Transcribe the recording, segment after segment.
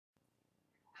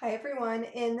Hi everyone,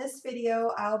 in this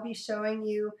video I'll be showing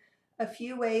you a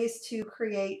few ways to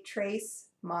create trace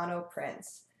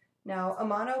monoprints. Now a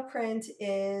monoprint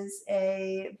is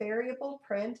a variable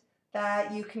print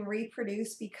that you can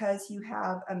reproduce because you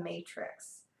have a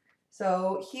matrix.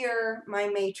 So here my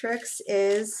matrix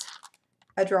is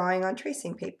a drawing on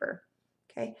tracing paper.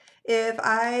 Okay, if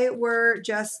I were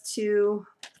just to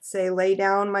say lay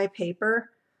down my paper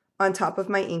on top of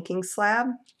my inking slab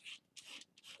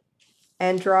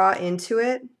and draw into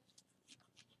it,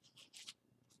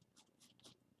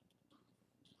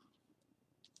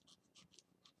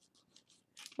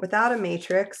 without a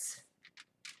matrix,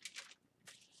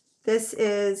 this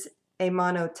is a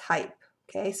monotype.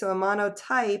 Okay, so a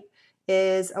monotype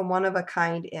is a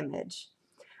one-of-a-kind image.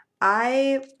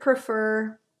 I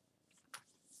prefer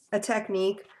a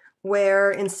technique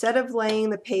where instead of laying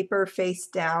the paper face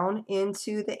down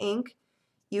into the ink,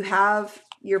 you have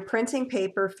your printing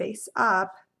paper face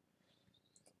up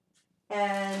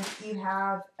and you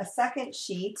have a second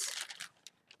sheet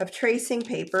of tracing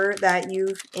paper that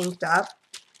you've inked up,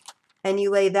 and you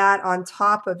lay that on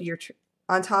top of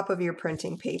your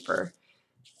printing paper.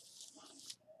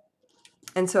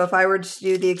 And so if I were to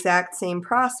do the exact same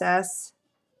process,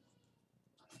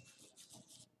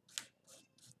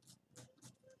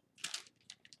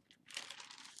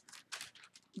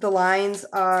 the lines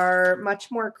are much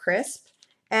more crisp,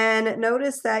 and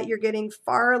notice that you're getting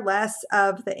far less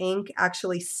of the ink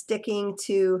actually sticking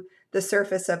to the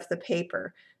surface of the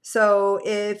paper. So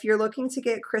if you're looking to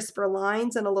get crisper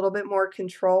lines and a little bit more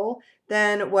control,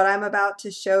 then what I'm about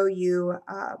to show you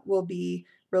will be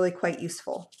really quite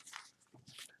useful.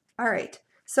 All right,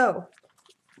 so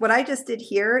what I just did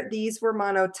here, these were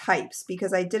monotypes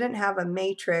because I didn't have a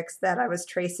matrix that I was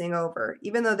tracing over.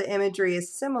 Even though the imagery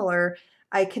is similar,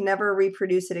 I can never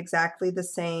reproduce it exactly the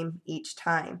same each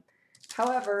time.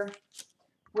 However,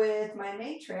 with my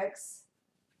matrix,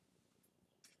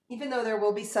 even though there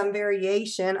will be some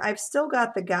variation, I've still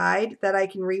got the guide that I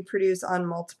can reproduce on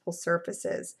multiple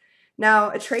surfaces.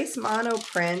 Now, a trace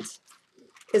monoprint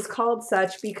is called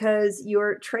such because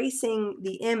you're tracing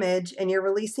the image and you're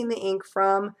releasing the ink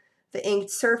from the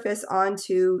inked surface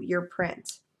onto your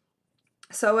print.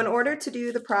 So in order to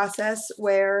do the process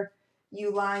where you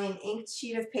lie an inked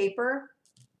sheet of paper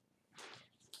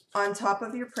on top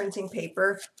of your printing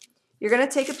paper, you're going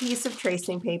to take a piece of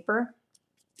tracing paper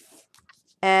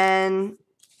and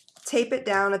tape it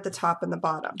down at the top and the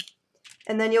bottom.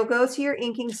 And then you'll go to your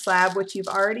inking slab, which you've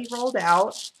already rolled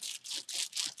out,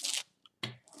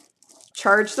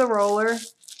 charge the roller,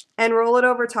 and roll it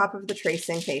over top of the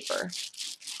tracing paper.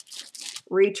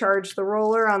 Recharge the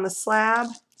roller on the slab,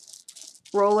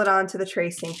 roll it onto the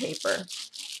tracing paper.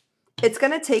 It's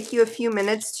going to take you a few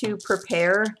minutes to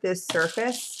prepare this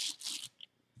surface,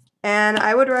 and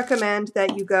I would recommend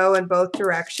that you go in both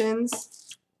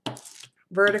directions,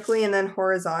 vertically and then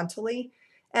horizontally.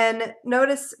 And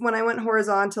notice when I went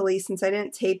horizontally, since I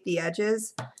didn't tape the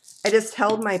edges, I just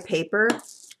held my paper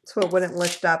so it wouldn't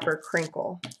lift up or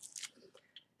crinkle.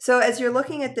 So as you're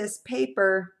looking at this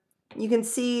paper, you can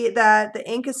see that the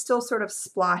ink is still sort of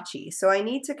splotchy. So I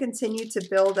need to continue to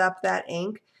build up that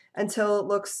ink until it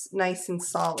looks nice and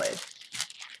solid.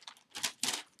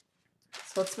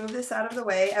 So let's move this out of the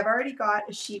way. I've already got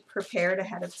a sheet prepared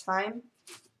ahead of time,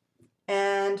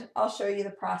 and I'll show you the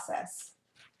process.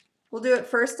 We'll do it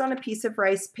first on a piece of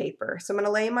rice paper. So I'm going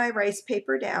to lay my rice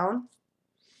paper down,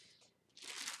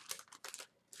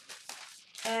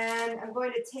 and I'm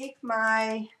going to take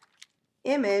my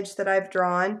image that I've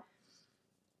drawn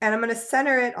and I'm going to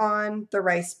center it on the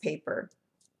rice paper.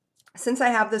 Since I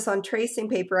have this on tracing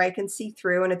paper, I can see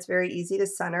through and it's very easy to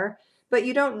center, but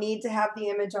you don't need to have the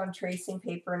image on tracing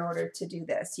paper in order to do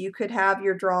this. You could have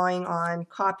your drawing on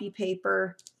copy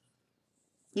paper,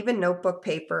 even notebook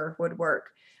paper would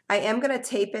work. I am going to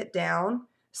tape it down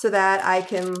so that I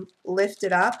can lift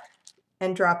it up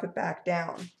and drop it back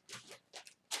down.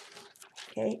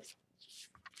 Okay.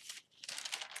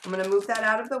 I'm going to move that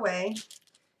out of the way.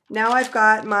 Now I've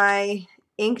got my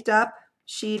inked up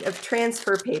sheet of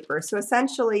transfer paper. So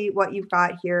essentially what you've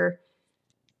got here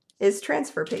is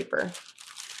transfer paper.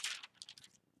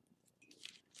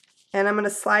 And I'm going to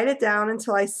slide it down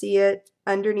until I see it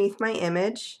underneath my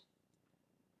image.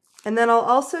 And then I'll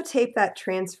also tape that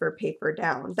transfer paper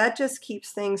down. That just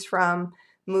keeps things from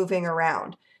moving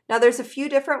around. Now there's a few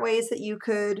different ways that you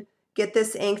could get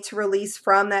this ink to release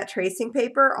from that tracing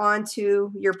paper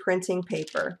onto your printing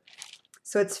paper.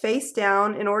 So it's face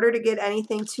down. In order to get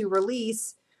anything to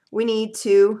release, we need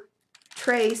to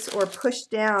trace or push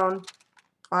down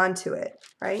onto it,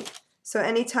 right? So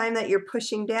anytime that you're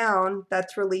pushing down,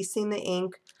 that's releasing the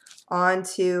ink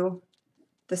onto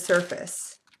the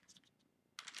surface.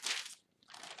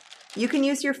 You can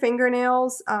use your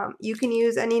fingernails. You can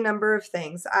use any number of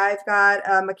things. I've got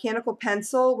a mechanical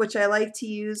pencil, which I like to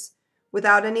use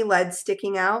without any lead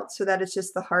sticking out so that it's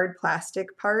just the hard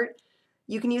plastic part.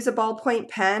 You can use a ballpoint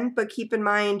pen, but keep in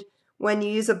mind when you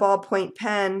use a ballpoint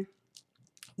pen,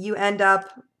 you end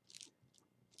up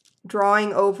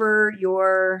drawing over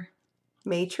your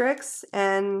matrix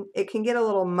and it can get a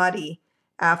little muddy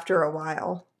after a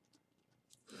while.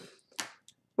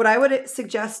 What I would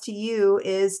suggest to you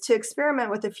is to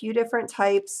experiment with a few different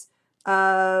types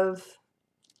of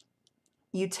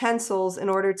utensils in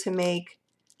order to make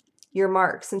your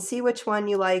marks and see which one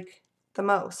you like the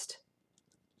most.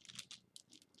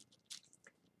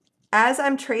 As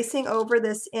I'm tracing over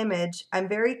this image, I'm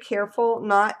very careful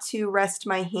not to rest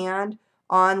my hand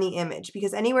on the image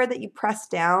because anywhere that you press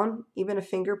down, even a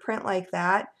fingerprint like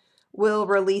that, will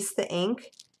release the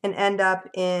ink and end up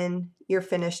in your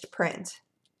finished print.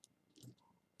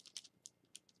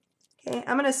 Okay,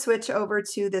 I'm going to switch over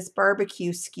to this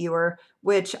barbecue skewer,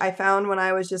 which I found when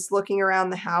I was just looking around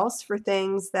the house for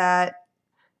things that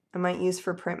I might use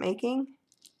for printmaking.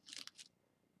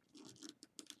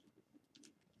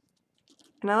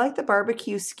 And I like the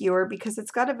barbecue skewer because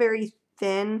it's got a very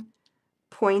thin,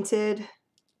 pointed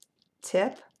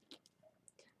tip.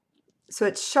 So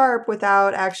it's sharp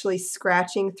without actually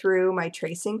scratching through my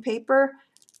tracing paper.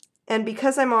 And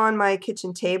because I'm on my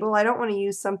kitchen table, I don't want to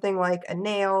use something like a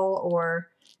nail or,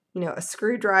 a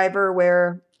screwdriver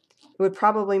where it would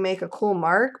probably make a cool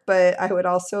mark, but I would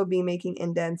also be making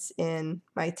indents in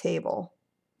my table.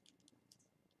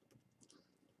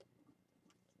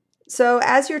 So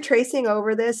as you're tracing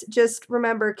over this, just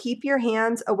remember, keep your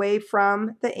hands away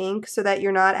from the ink so that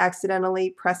you're not accidentally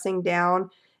pressing down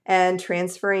and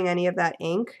transferring any of that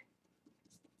ink.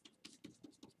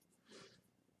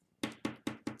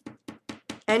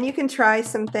 And you can try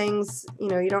some things,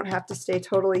 you don't have to stay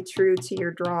totally true to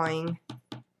your drawing.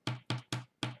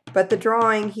 But the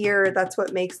drawing here, that's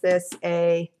what makes this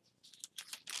a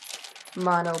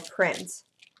monoprint.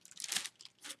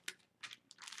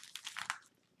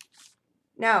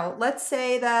 Now, let's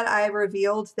say that I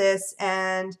revealed this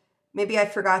and maybe I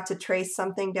forgot to trace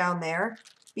something down there.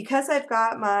 Because I've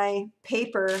got my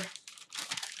paper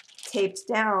taped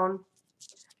down,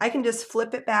 I can just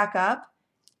flip it back up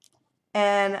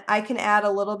and I can add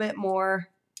a little bit more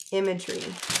imagery.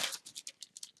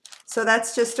 So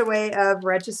that's just a way of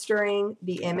registering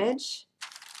the image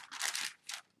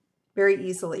very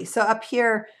easily. So up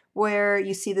here where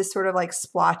you see this sort of like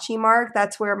splotchy mark,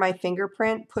 that's where my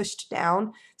fingerprint pushed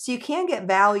down. So you can get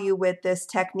value with this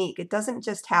technique. It doesn't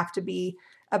just have to be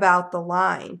about the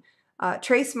line.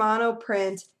 Trace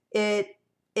Monoprint,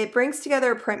 it brings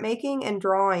together printmaking and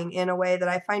drawing in a way that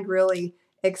I find really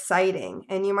exciting.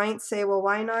 And you might say, well,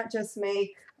 why not just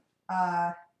make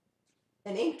an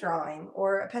ink drawing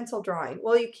or a pencil drawing?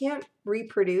 Well, you can't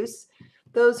reproduce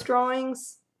those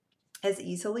drawings as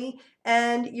easily,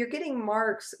 and you're getting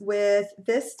marks with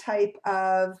this type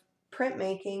of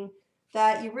printmaking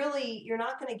that you're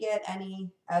not going to get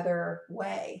any other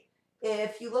way.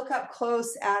 If you look up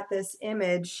close at this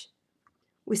image,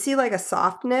 we see like a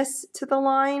softness to the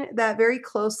line that very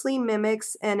closely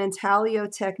mimics an intaglio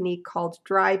technique called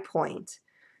dry point.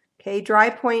 Okay, dry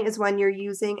point is when you're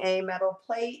using a metal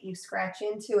plate, you scratch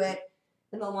into it,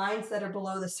 and the lines that are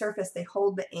below the surface, they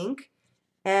hold the ink,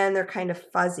 and they're kind of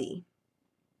fuzzy.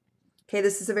 Okay,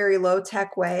 this is a very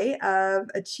low-tech way of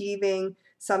achieving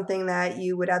something that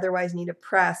you would otherwise need to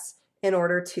press in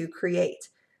order to create.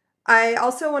 I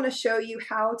also want to show you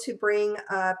how to bring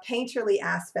a painterly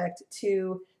aspect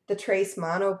to the Trace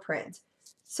Monoprint.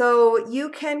 So you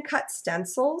can cut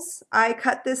stencils. I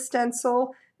cut this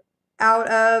stencil out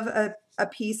of a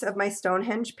piece of my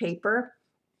Stonehenge paper.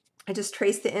 I just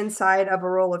traced the inside of a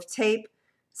roll of tape,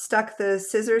 stuck the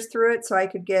scissors through it so I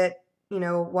could get,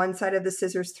 one side of the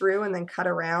scissors through and then cut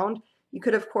around. You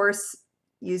could, of course,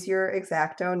 use your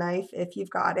X-Acto knife if you've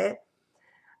got it.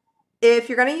 If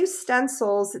you're going to use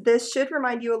stencils, this should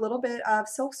remind you a little bit of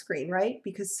silkscreen, right?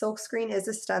 Because silkscreen is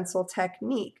a stencil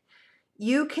technique.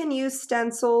 You can use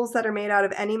stencils that are made out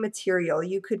of any material.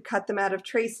 You could cut them out of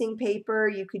tracing paper,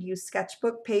 you could use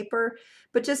sketchbook paper,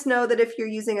 but just know that if you're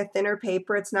using a thinner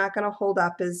paper, it's not going to hold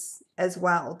up as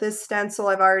well. This stencil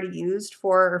I've already used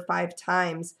 4 or 5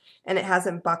 times and it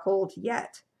hasn't buckled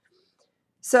yet.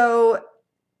 So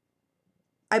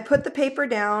I put the paper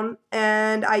down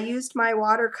and I used my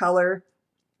watercolor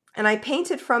and I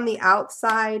painted from the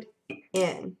outside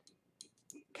in.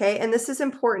 Okay, and this is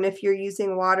important if you're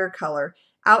using watercolor,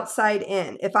 outside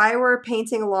in. If I were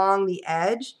painting along the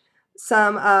edge,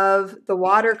 some of the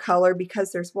watercolor,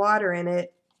 because there's water in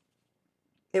it,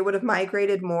 it would have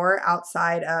migrated more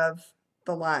outside of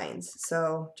the lines.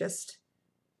 So just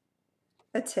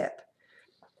a tip.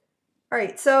 All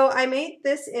right, so I made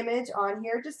this image on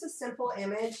here, just a simple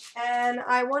image, and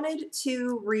I wanted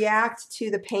to react to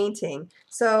the painting.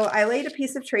 So I laid a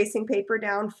piece of tracing paper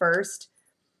down first.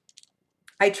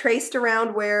 I traced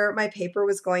around where my paper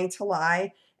was going to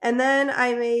lie, and then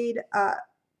I made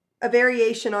a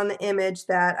variation on the image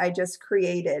that I just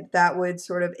created that would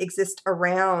sort of exist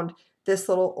around this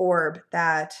little orb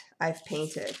that I've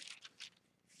painted.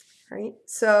 All right,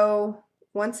 so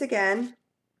once again,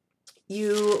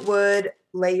 you would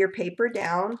lay your paper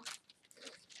down.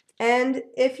 And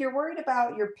if you're worried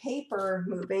about your paper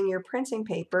moving, your printing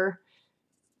paper,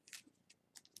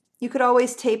 you could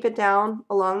always tape it down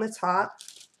along the top.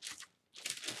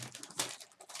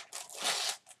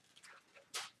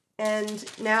 And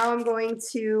now I'm going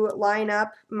to line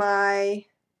up my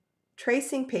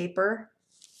tracing paper.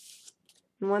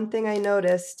 And one thing I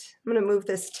noticed, I'm going to move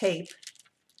this tape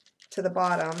to the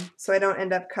bottom so I don't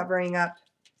end up covering up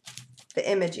the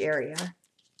image area.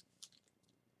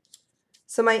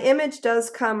 So my image does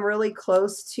come really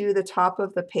close to the top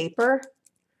of the paper.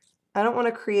 I don't want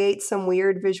to create some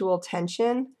weird visual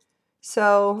tension,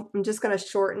 so I'm just going to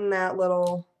shorten that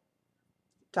little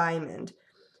diamond.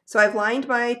 So I've lined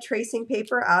my tracing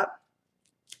paper up.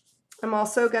 I'm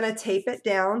also going to tape it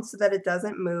down so that it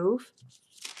doesn't move.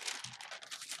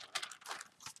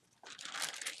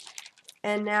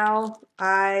 And now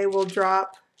I will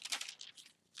drop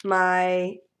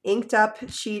my inked up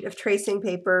sheet of tracing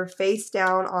paper face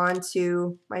down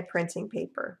onto my printing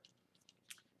paper.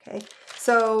 Okay,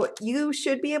 so you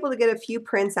should be able to get a few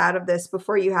prints out of this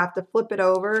before you have to flip it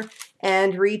over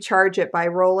and recharge it by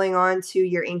rolling onto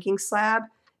your inking slab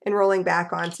and rolling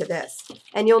back onto this.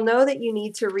 And you'll know that you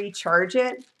need to recharge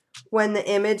it when the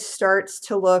image starts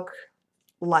to look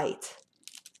light.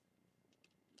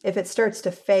 If it starts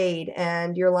to fade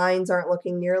and your lines aren't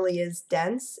looking nearly as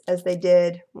dense as they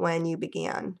did when you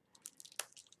began.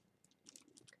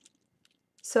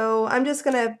 So I'm just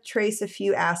going to trace a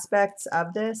few aspects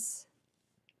of this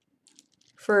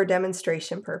for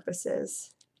demonstration purposes.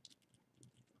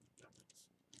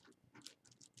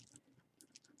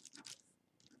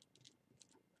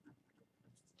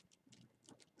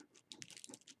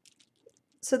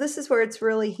 So this is where it's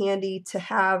really handy to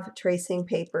have tracing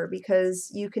paper,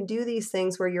 because you can do these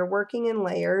things where you're working in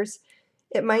layers.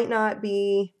 It might not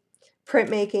be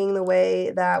printmaking the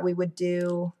way that we would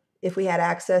do if we had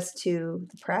access to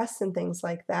the press and things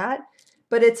like that,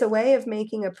 but it's a way of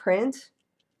making a print,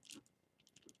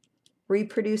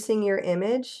 reproducing your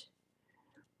image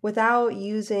without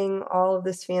using all of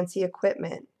this fancy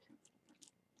equipment.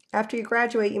 After you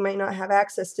graduate, you might not have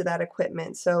access to that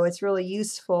equipment, so it's really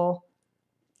useful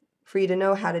for you to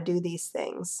know how to do these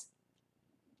things.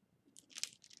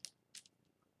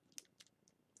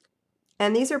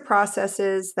 And these are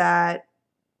processes that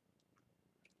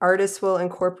artists will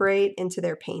incorporate into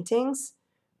their paintings,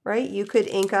 right? You could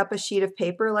ink up a sheet of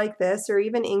paper like this, or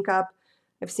even ink up,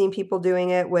 I've seen people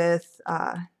doing it with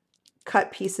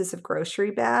cut pieces of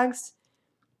grocery bags.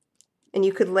 And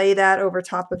you could lay that over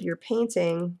top of your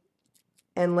painting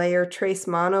and layer trace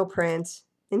monoprint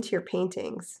into your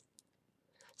paintings.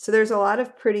 So there's a lot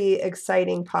of pretty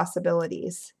exciting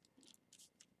possibilities.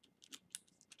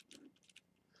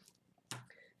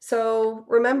 So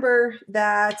remember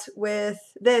that with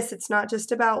this, it's not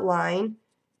just about line.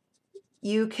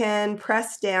 You can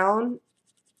press down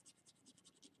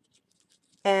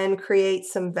and create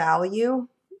some value.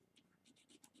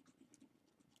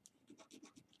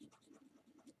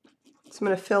 So I'm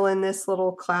going to fill in this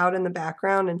little cloud in the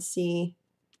background and see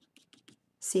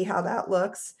how that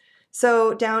looks.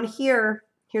 So down here,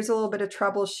 here's a little bit of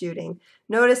troubleshooting.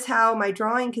 Notice how my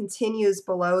drawing continues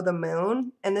below the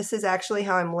moon, and this is actually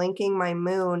how I'm linking my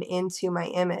moon into my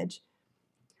image.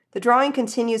 The drawing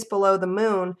continues below the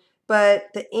moon,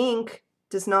 but the ink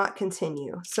does not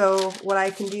continue. So what I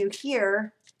can do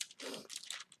here,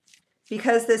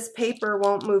 because this paper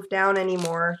won't move down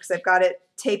anymore, because I've got it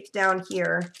taped down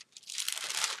here,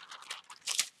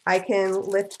 I can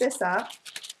lift this up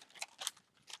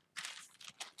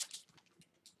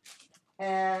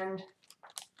and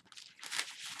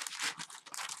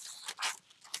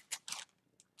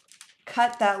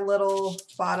cut that little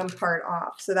bottom part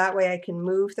off. So that way I can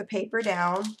move the paper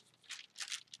down,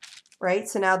 right?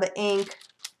 So now the ink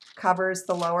covers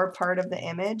the lower part of the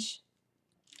image.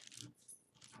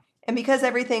 And because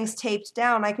everything's taped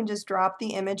down, I can just drop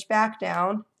the image back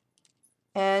down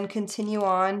and continue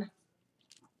on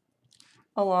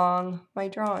along my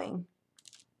drawing.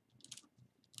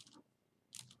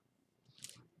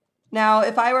 Now,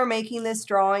 if I were making this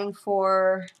drawing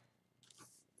for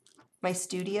my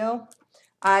studio,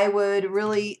 I would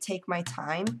really take my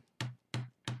time.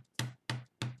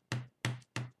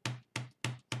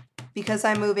 Because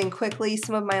I'm moving quickly,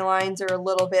 some of my lines are a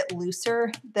little bit looser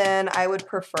than I would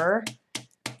prefer.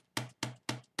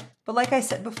 But like I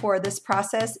said before, this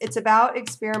process, it's about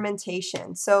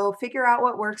experimentation. So figure out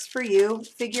what works for you.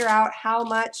 Figure out how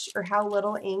much or how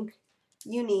little ink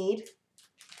you need.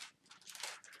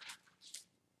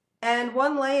 And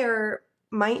one layer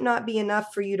might not be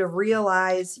enough for you to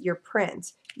realize your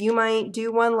print. You might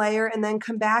do one layer and then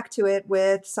come back to it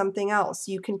with something else.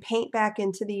 You can paint back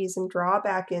into these and draw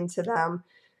back into them.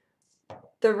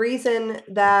 The reason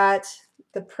that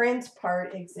the print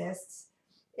part exists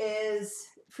is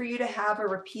for you to have a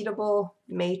repeatable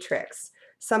matrix,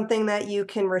 something that you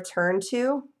can return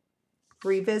to,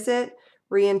 revisit,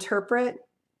 reinterpret.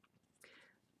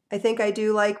 I think I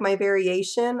do like my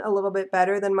variation a little bit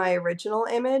better than my original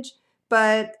image,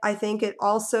 but I think it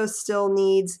also still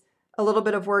needs a little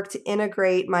bit of work to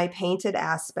integrate my painted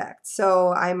aspect.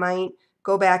 So I might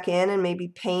go back in and maybe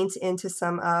paint into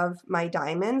some of my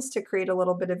diamonds to create a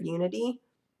little bit of unity.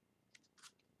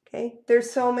 Okay, there's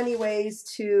so many ways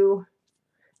to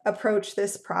approach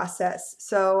this process.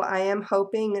 So I am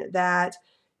hoping that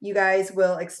you guys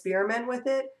will experiment with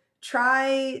it.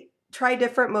 Try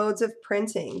different modes of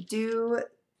printing. Do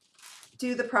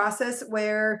the process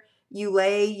where you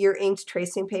lay your inked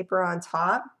tracing paper on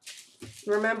top.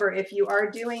 Remember, if you are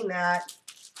doing that,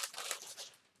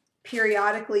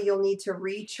 periodically you'll need to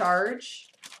recharge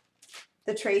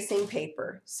the tracing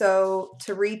paper. So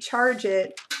to recharge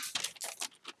it,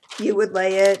 you would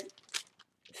lay it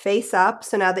face up.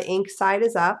 So now the ink side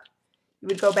is up. You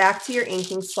would go back to your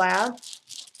inking slab,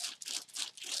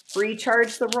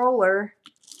 recharge the roller,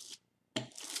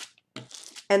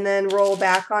 and then roll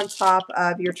back on top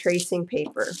of your tracing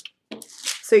paper.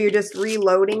 So you're just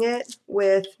reloading it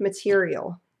with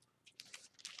material.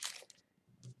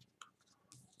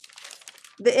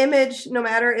 The image, no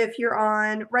matter if you're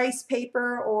on rice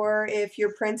paper or if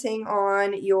you're printing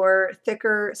on your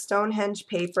thicker Stonehenge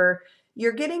paper,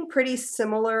 you're getting pretty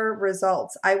similar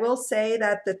results. I will say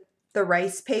that the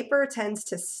rice paper tends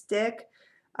to stick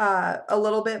a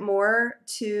little bit more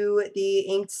to the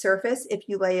inked surface if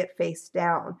you lay it face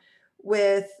down.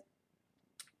 With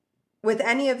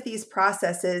any of these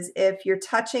processes, if you're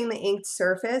touching the inked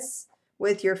surface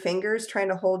with your fingers trying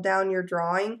to hold down your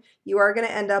drawing, you are going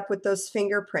to end up with those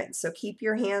fingerprints. So keep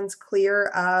your hands clear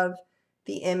of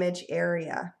the image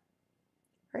area,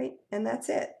 right? And that's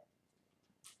it.